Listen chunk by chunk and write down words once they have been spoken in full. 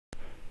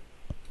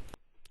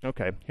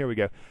Okay, here we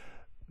go.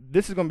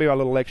 This is going to be our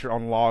little lecture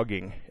on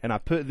logging, and I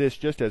put this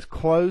just as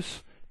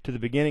close to the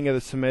beginning of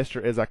the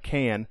semester as I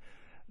can,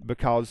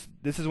 because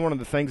this is one of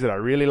the things that I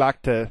really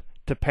like to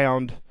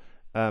pound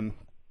about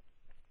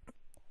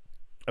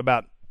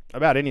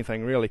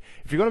anything, really.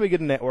 If you're going to be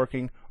good in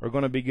networking or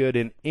going to be good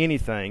in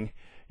anything,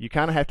 you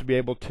kind of have to be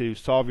able to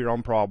solve your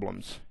own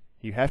problems.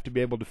 You have to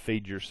be able to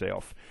feed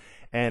yourself.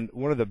 And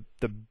one of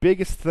the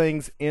biggest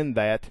things in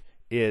that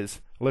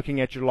is looking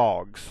at your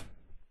logs.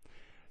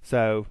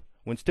 So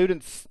when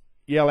students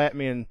yell at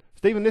me and,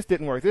 Stephen, this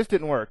didn't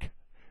work,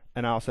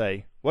 and I'll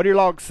say, what do your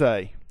logs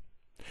say?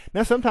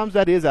 Now sometimes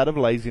that is out of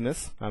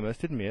laziness, I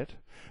must admit,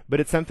 but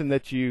it's something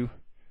that you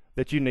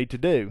need to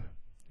do.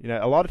 You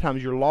know, a lot of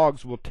times your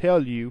logs will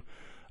tell you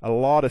a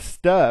lot of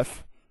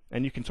stuff,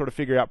 and you can sort of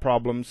figure out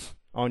problems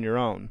on your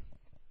own.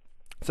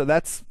 So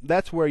that's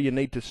where you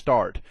need to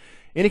start.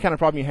 Any kind of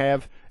problem you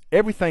have,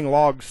 everything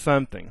logs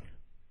something.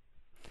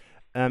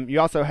 You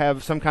also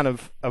have some kind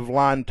of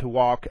line to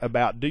walk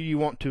about, do you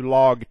want to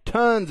log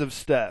tons of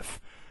stuff?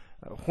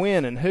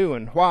 When and who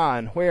and why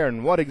and where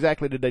and what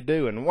exactly did they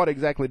do and what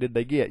exactly did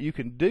they get? You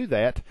can do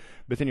that,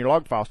 but then your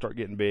log files start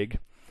getting big,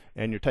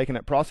 and you're taking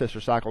up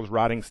processor cycles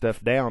writing stuff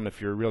down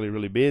if you're really,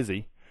 really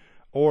busy.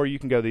 Or you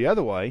can go the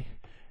other way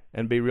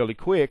and be really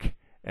quick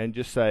and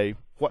just say,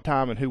 what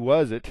time and who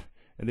was it?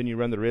 And then you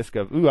run the risk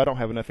of, ooh, I don't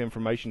have enough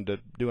information to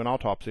do an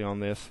autopsy on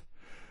this.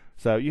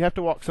 So you have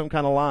to walk some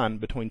kind of line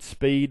between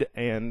speed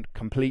and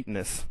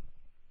completeness.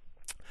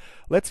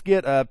 Let's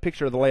get a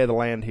picture of the lay of the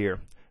land here.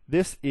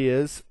 This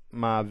is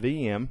my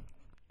VM,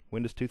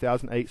 Windows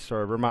 2008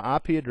 server. My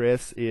IP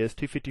address is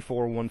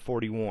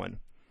 254.141.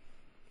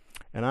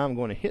 And I'm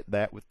going to hit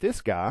that with this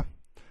guy.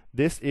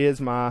 This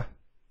is my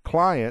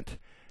client,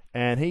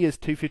 and he is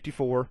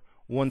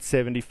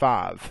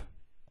 254.175.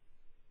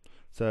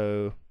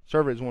 So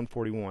server is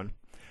 141.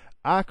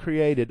 I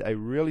created a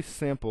really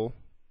simple,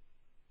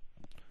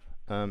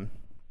 I'm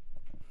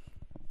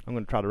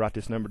going to try to write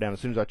this number down. As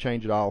soon as I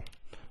change it, I'll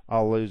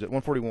lose it.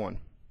 141.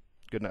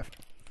 Good enough.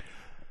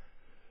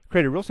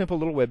 Create a real simple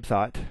little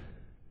website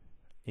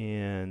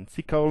in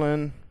C:,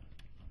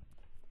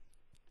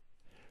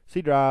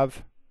 C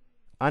drive,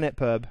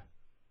 inetpub,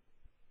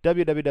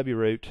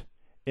 www.root,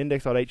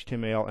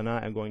 index.html, and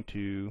I am going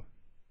to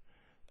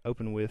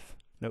open with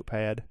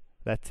Notepad.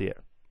 That's it.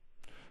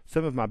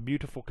 Some of my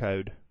beautiful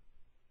code.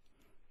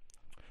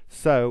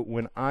 So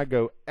when I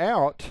go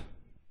out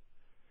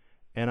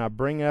and I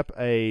bring up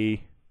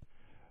a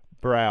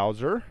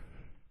browser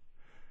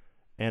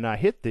and I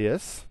hit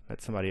this,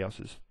 that's somebody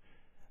else's,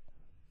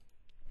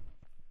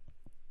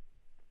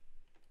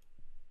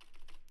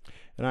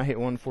 and I hit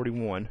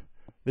 141,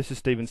 this is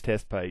Stephen's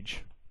test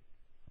page,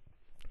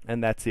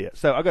 and that's it.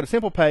 So I've got a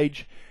simple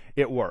page.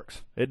 It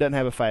works. It doesn't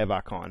have a fav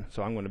icon,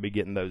 so I'm going to be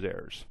getting those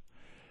errors.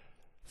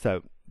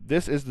 So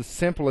this is the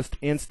simplest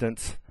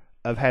instance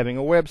of having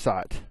a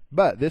website,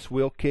 but this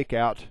will kick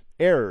out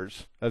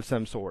errors of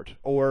some sort,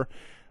 or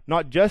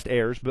not just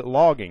errors, but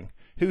logging.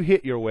 Who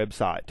hit your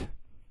website?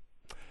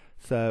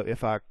 So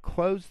if I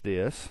close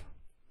this,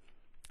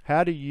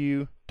 how do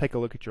you take a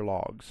look at your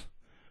logs?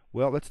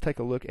 Well, let's take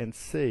a look and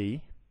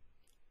see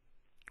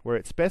where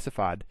it's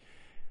specified.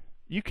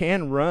 You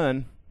can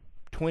run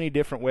 20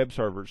 different web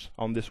servers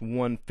on this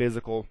one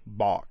physical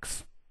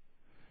box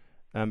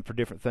for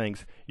different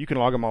things. You can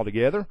log them all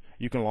together.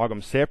 You can log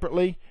them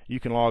separately. You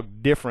can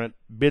log different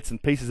bits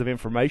and pieces of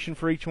information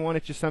for each one.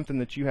 It's just something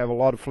that you have a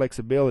lot of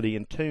flexibility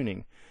in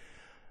tuning.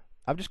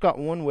 I've just got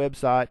one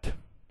website,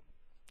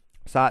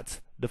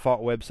 site's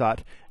default website,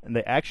 and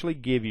they actually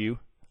give you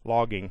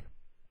logging.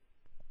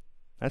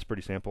 That's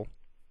pretty simple.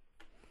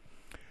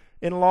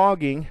 In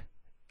logging,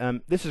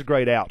 this is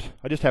grayed out.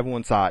 I just have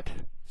one site,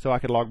 so I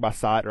could log by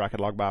site or I could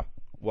log by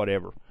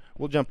whatever.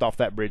 We'll jump off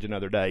that bridge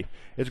another day.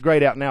 It's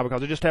grayed out now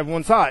because I just have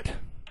one site.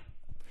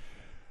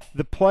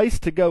 The place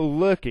to go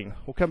looking,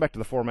 we'll come back to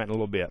the format in a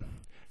little bit.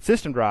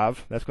 System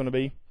drive, that's going to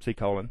be C:.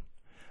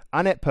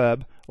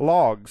 inetpub,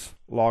 logs,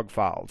 log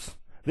files.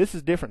 This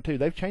is different too.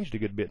 They've changed a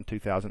good bit in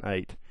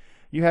 2008.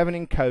 You have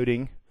an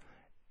encoding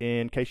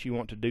in case you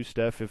want to do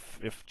stuff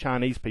if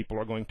Chinese people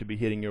are going to be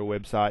hitting your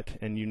website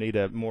and you need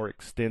a more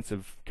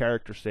extensive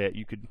character set,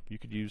 you could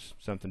use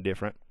something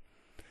different.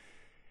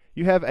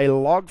 You have a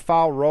log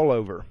file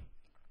rollover.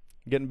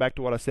 Getting back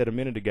to what I said a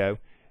minute ago,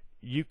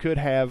 you could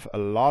have a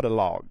lot of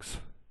logs.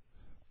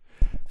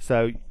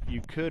 So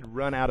you could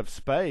run out of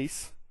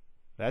space.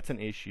 That's an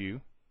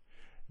issue.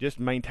 Just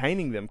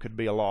maintaining them could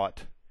be a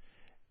lot.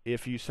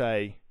 If you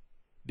say,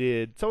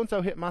 did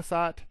so-and-so hit my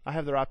site? I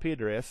have their IP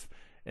address.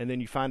 And then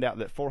you find out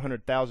that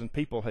 400,000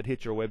 people had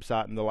hit your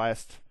website in the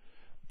last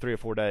 3 or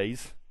 4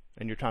 days,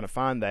 and you're trying to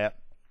find that.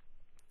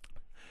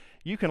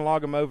 You can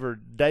log them over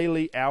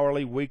daily,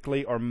 hourly,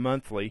 weekly, or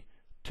monthly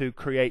to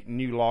create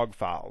new log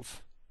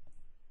files,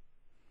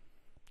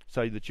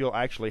 so that you'll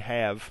actually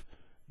have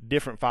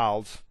different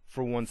files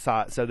for one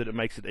site so that it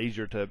makes it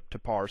easier to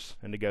parse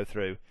and to go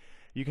through.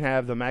 You can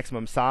have the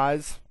maximum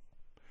size.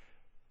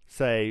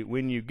 Say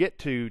when you get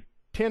to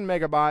 10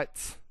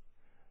 megabytes,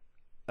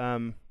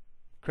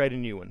 create a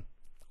new one.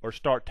 or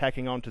start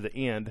tacking on to the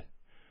end,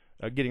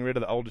 getting rid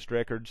of the oldest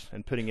records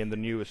and putting in the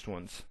newest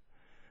ones.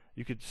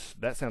 You could.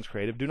 That sounds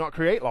creative. Do not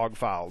create log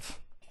files.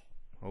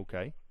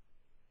 Okay.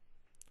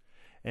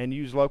 And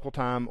use local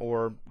time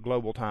or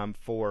global time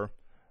for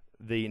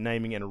the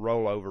naming and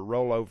rollover.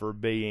 Rollover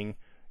being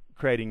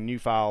creating new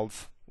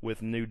files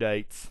with new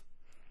dates.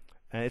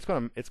 And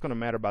it's gonna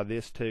matter by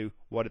this too,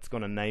 what it's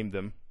gonna name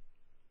them,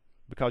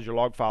 because your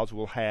log files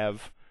will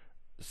have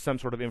some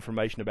sort of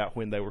information about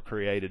when they were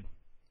created.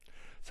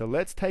 So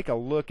let's take a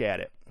look at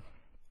it.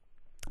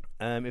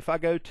 If I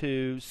go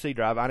to C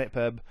drive,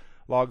 inetpub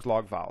logs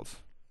log files.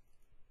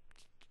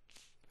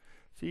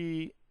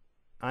 See,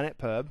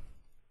 inetpub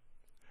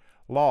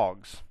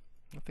logs.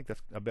 I think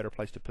that's a better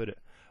place to put it.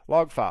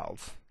 Log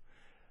files.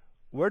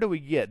 Where do we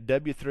get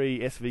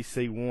W3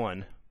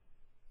 SVC1?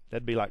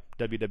 That'd be like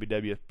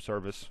www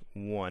service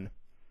 1.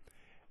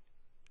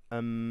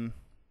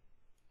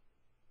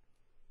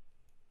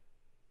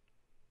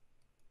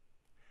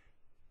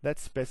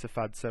 That's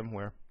specified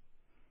somewhere.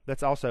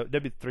 That's also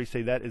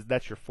W3C.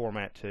 That's your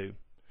format too.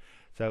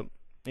 So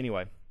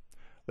anyway,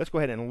 let's go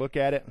ahead and look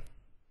at it,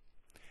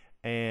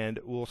 and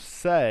we'll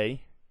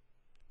say,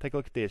 take a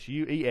look at this.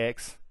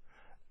 UEX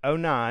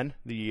 09,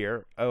 the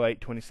year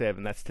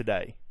 08/27. That's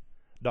today.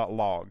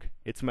 .log.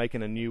 It's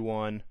making a new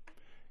one.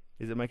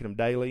 Is it making them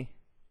daily?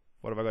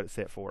 What have I got it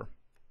set for?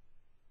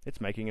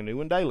 It's making a new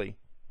one daily.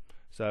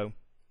 So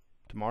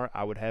tomorrow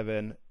I would have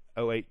an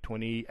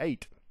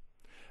 08/28.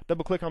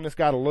 Double click on this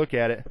guy to look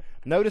at it.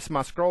 Notice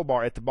my scroll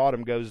bar at the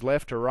bottom goes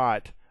left to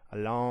right a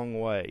long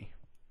way.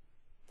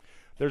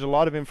 There's a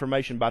lot of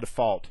information by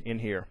default in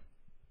here.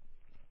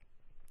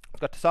 It's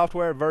got the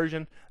software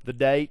version, the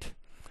date.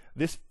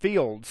 This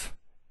fields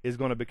is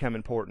going to become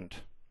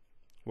important.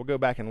 We'll go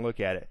back and look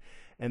at it.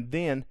 And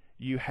then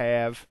you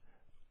have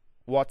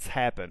what's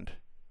happened,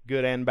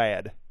 good and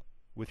bad,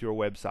 with your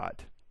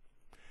website.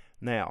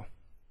 Now,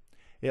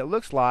 it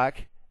looks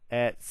like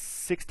at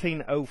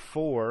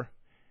 16:04,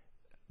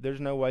 there's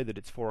no way that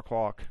it's 4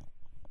 o'clock.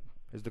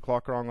 Is the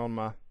clock wrong on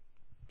my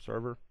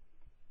server?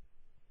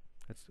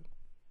 I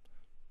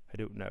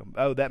don't know.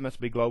 Oh, that must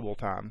be global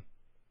time.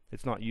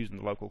 It's not using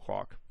the local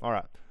clock. All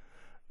right.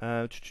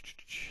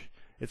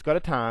 It's got a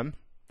time.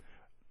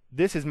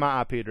 This is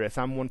my IP address.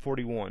 I'm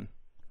 141,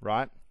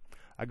 right?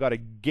 I got a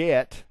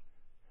get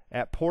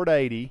at port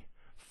 80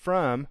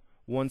 from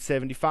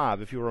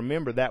 175. If you'll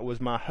remember, that was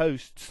my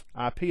host's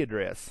IP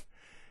address.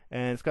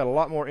 And it's got a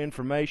lot more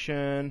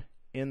information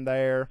in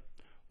there.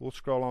 We'll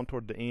scroll on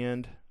toward the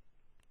end.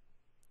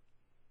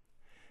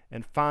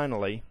 And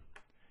finally,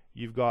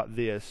 you've got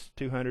this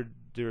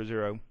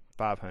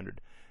 200.00.500.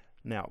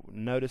 Now,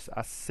 notice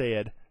I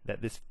said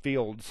that this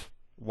fields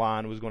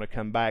line was going to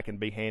come back and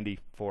be handy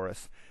for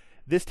us.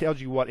 This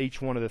tells you what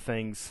each one of the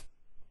things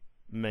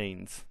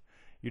means.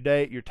 Your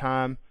date, your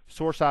time,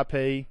 source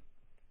IP,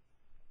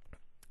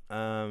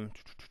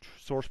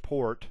 source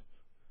port.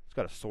 It's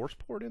got a source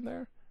port in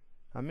there?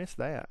 I missed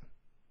that.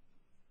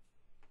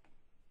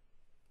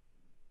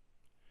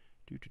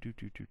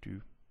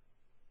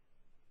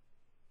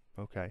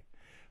 Okay.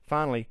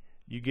 Finally,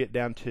 you get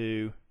down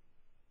to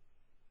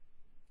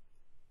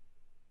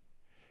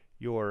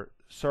your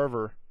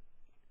server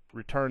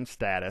return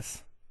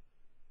status.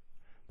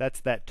 That's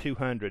that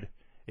 200.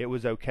 It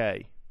was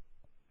okay.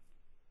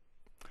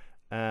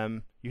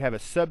 You have a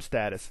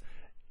substatus.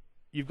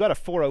 You've got a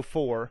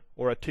 404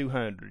 or a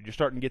 200. You're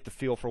starting to get the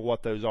feel for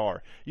what those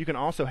are. You can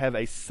also have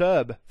a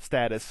sub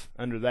status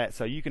under that.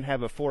 So you can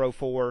have a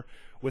 404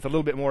 with a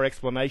little bit more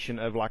explanation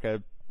of like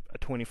a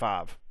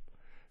 25,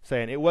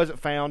 saying it wasn't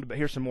found, but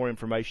here's some more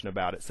information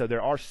about it. So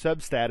there are sub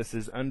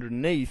statuses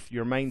underneath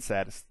your main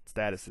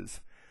statuses.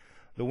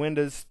 The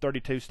Windows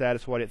 32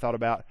 status, what it thought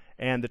about,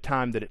 and the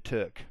time that it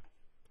took.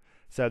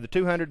 So the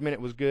 200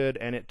 minute was good,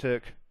 and it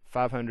took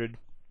 500,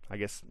 I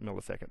guess,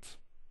 milliseconds.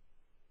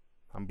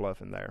 I'm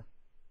bluffing there.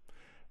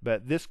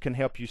 But this can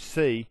help you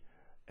see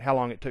how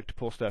long it took to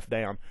pull stuff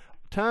down.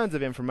 Tons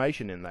of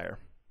information in there.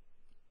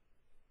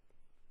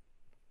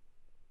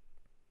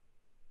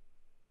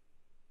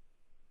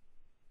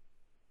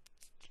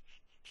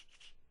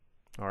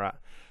 All right.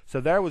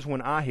 So there was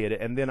when I hit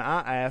it, and then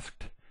I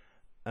asked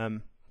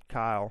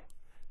Kyle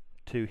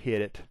to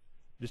hit it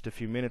just a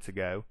few minutes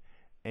ago,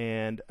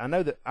 and I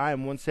know that I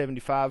am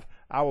 175.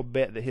 I will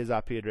bet that his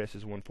IP address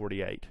is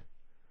 148.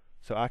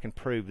 So I can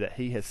prove that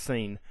he has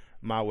seen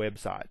my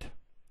website.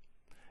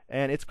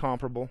 And it's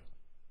comparable.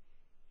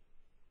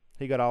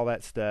 He got all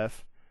that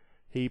stuff.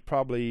 He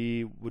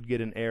probably would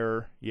get an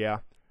error. Yeah,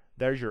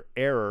 there's your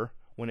error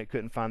when it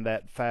couldn't find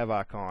that fav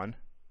icon.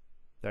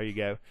 There you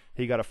go.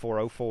 He got a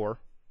 404.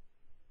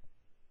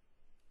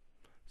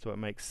 So it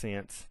makes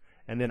sense.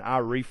 And then I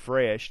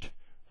refreshed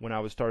when I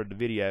was started the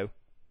video.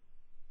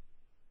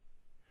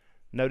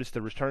 Notice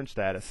the return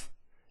status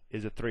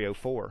is a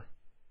 304.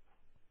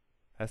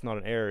 That's not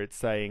an error. It's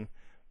saying,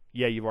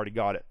 yeah, you've already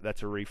got it.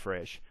 That's a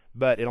refresh.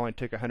 But it only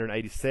took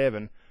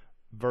 187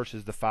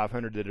 versus the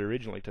 500 that it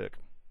originally took.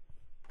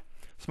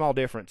 Small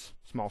difference,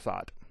 small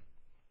site.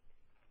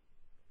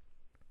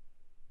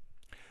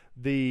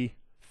 The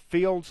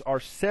fields are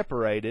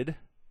separated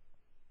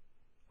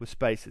with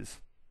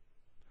spaces.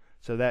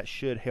 So that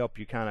should help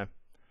you kind of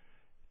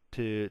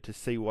to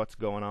see what's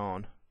going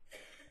on.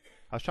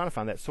 I was trying to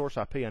find that source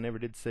IP. I never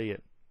did see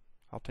it.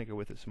 I'll tinker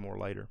with it some more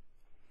later.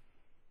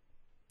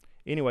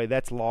 Anyway,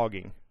 that's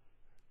logging.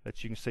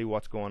 That you can see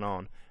what's going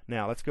on.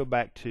 Now let's go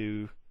back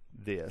to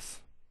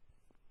this.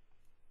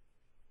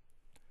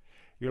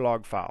 Your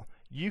log file.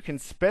 You can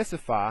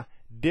specify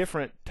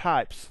different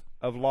types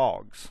of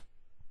logs.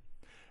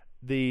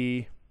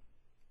 The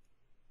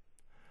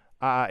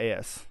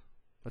IIS.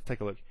 Let's take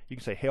a look. You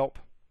can say help,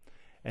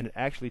 and it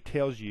actually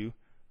tells you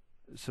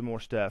some more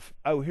stuff.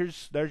 Oh,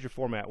 there's your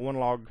format. One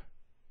log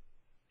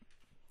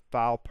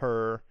file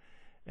per,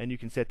 and you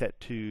can set that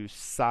to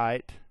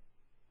cite.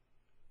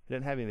 It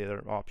doesn't have any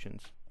other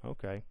options.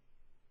 Okay.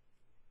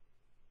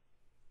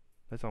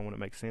 That's only when it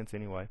makes sense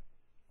anyway.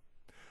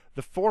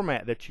 The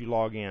format that you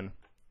log in.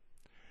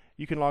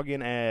 You can log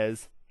in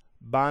as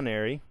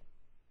binary.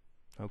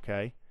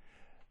 Okay.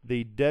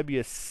 The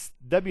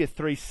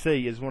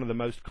W3C is one of the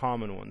most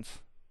common ones.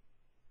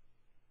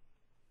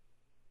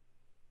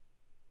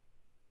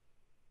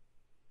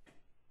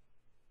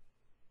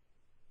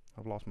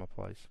 I've lost my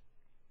place.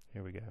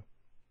 Here we go.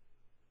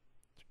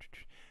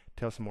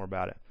 Tell some more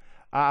about it.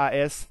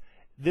 IIS,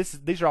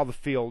 these are all the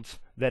fields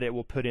that it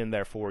will put in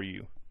there for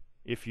you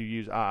if you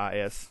use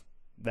IIS,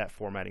 that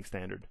formatting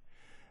standard.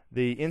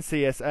 The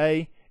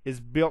NCSA is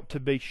built to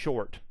be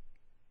short.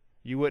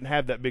 You wouldn't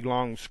have that big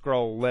long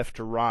scroll left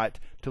to right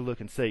to look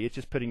and see. It's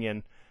just putting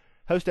in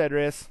host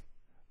address,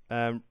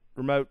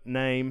 remote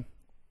name,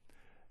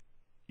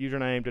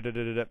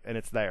 username, and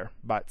it's there,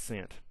 byte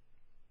sent.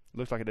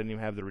 Looks like it doesn't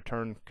even have the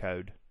return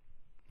code.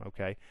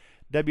 Okay.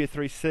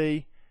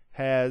 W3C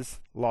has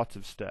lots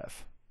of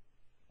stuff.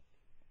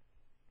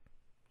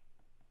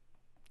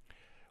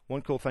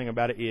 One cool thing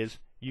about it is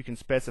you can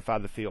specify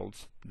the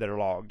fields that are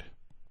logged.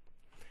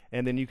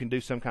 And then you can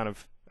do some kind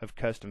of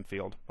custom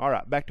field.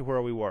 Alright, back to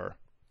where we were.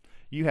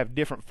 You have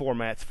different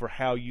formats for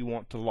how you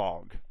want to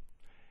log.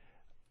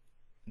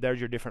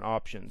 There's your different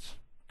options.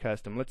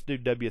 Custom. Let's do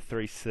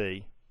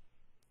W3C.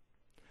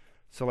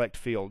 Select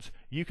fields.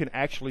 You can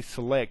actually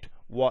select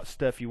what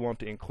stuff you want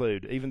to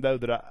include. Even though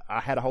that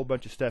I had a whole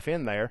bunch of stuff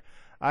in there,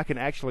 I can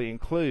actually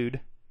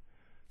include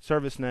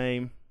service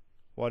name,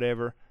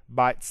 whatever,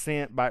 byte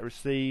sent, byte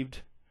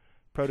received,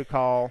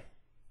 protocol.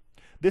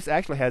 This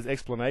actually has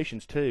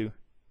explanations too.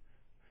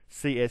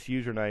 CS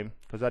username,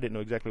 because I didn't know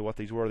exactly what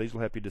these were. These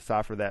will help you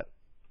decipher that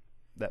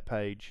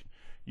page.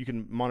 You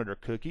can monitor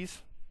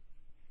cookies.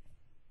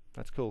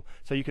 That's cool.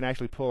 So you can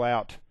actually pull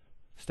out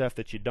stuff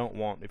that you don't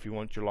want if you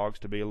want your logs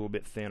to be a little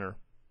bit thinner.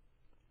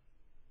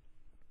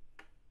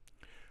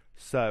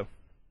 So,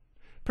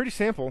 pretty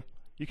simple.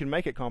 You can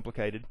make it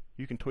complicated.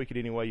 You can tweak it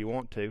any way you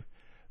want to,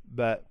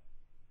 but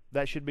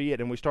that should be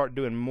it. And we start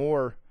doing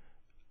more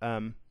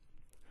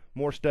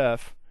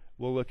stuff.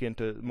 We'll look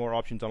into more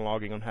options on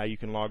logging on how you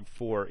can log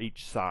for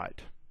each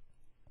site.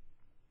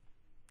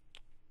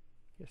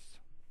 Yes.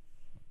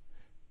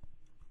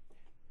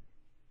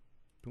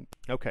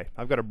 Okay,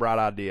 I've got a bright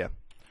idea.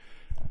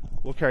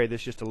 We'll carry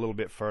this just a little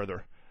bit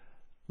further.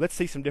 Let's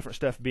see some different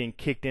stuff being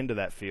kicked into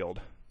that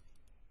field.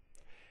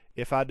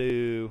 If I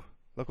do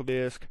local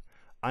disk,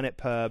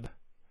 inetpub,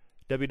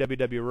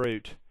 www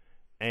root,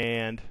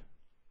 and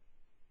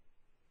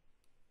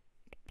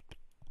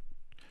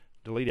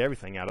delete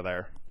everything out of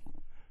there.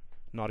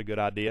 Not a good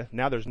idea.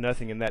 Now there's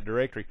nothing in that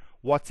directory.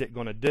 What's it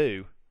going to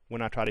do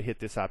when I try to hit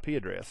this IP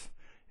address?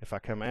 If I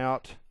come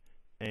out,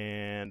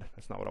 and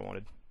that's not what I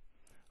wanted.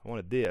 I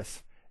wanted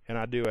this, and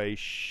I do a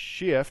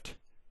shift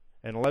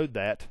and load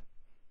that.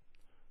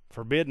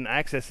 Forbidden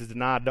access is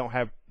denied. Don't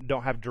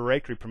have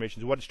directory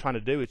permissions. What it's trying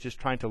to do is just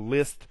trying to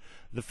list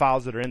the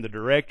files that are in the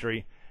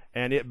directory,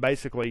 and it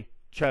basically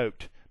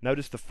choked.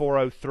 Notice the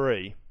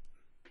 403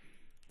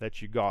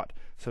 that you got.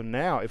 So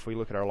now if we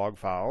look at our log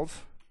files,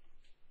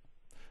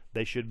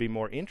 they should be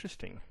more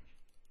interesting.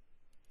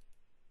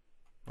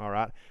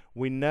 Alright,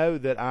 we know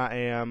that I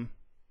am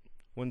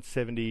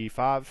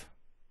 175.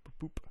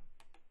 Boop.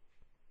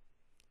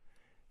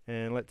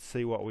 And let's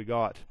see what we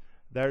got.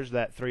 There's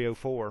that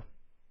 304.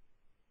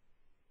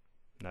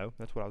 No,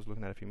 that's what I was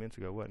looking at a few minutes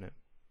ago, wasn't it?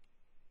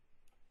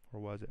 Or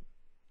was it?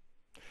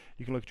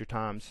 You can look at your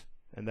times,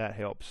 and that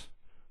helps.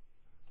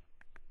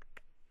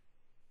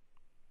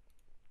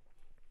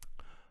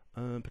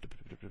 Hang on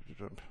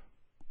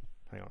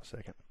a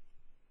second.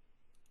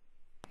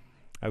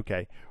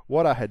 Okay,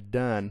 what I had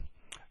done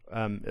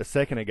a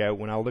second ago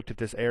when I looked at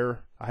this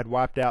error, I had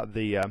wiped out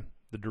the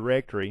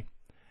directory,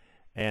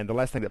 and the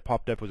last thing that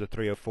popped up was a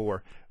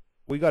 304.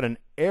 We got an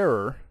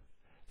error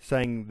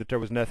saying that there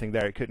was nothing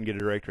there. It couldn't get a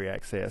directory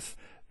access.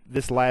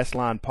 This last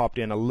line popped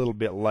in a little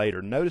bit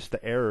later. Notice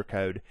the error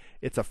code.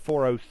 It's a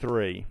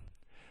 403.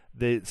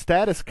 The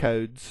status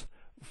codes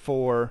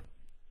for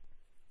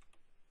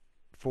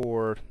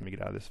let me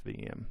get out of this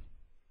VM.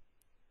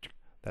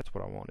 That's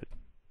what I wanted.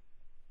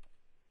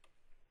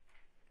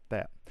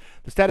 That.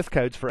 The status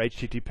codes for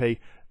HTTP,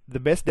 the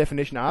best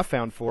definition I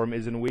found for them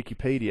is in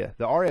Wikipedia.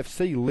 The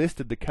RFC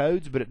listed the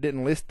codes, but it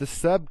didn't list the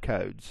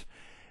subcodes.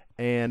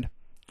 And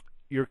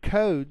your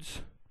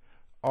codes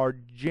are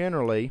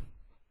generally,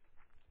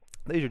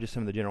 these are just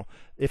some of the general.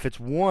 If it's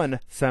 1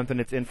 something,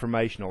 it's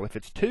informational. If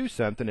it's 2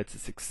 something, it's a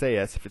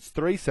success. If it's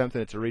 3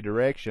 something, it's a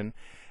redirection.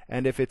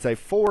 And if it's a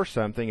 4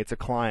 something, it's a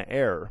client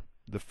error.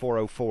 The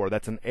 404,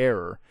 that's an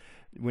error.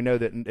 We know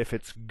that if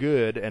it's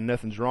good and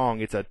nothing's wrong,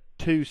 it's a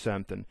 2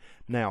 something.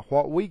 Now,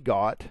 what we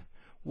got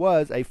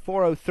was a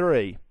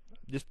 403.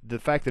 Just the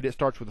fact that it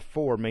starts with a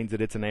 4 means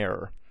that it's an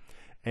error.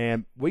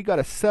 And we got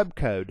a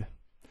subcode.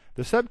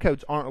 The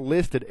subcodes aren't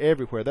listed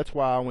everywhere. That's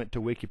why I went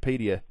to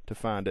Wikipedia to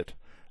find it.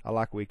 I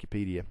like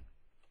Wikipedia.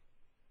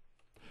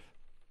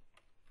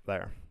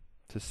 There,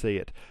 to see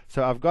it.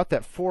 So I've got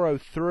that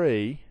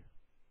 403,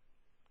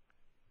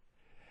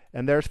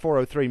 and there's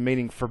 403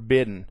 meaning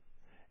forbidden.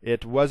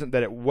 It wasn't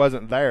that it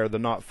wasn't there, the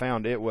not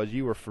found, it was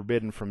you were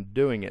forbidden from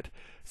doing it.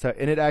 So,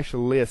 and it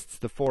actually lists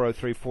the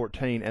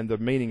 403.14, and the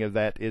meaning of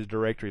that is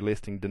directory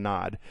listing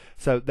denied.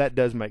 So that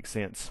does make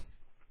sense.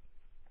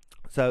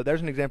 So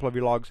there's an example of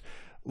your logs.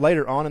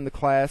 Later on in the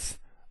class,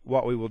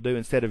 what we will do,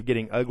 instead of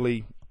getting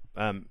ugly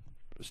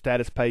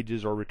status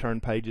pages or return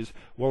pages,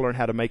 we'll learn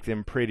how to make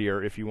them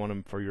prettier if you want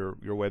them for your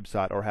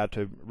website, or how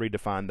to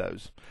redefine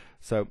those.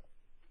 So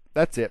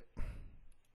that's it.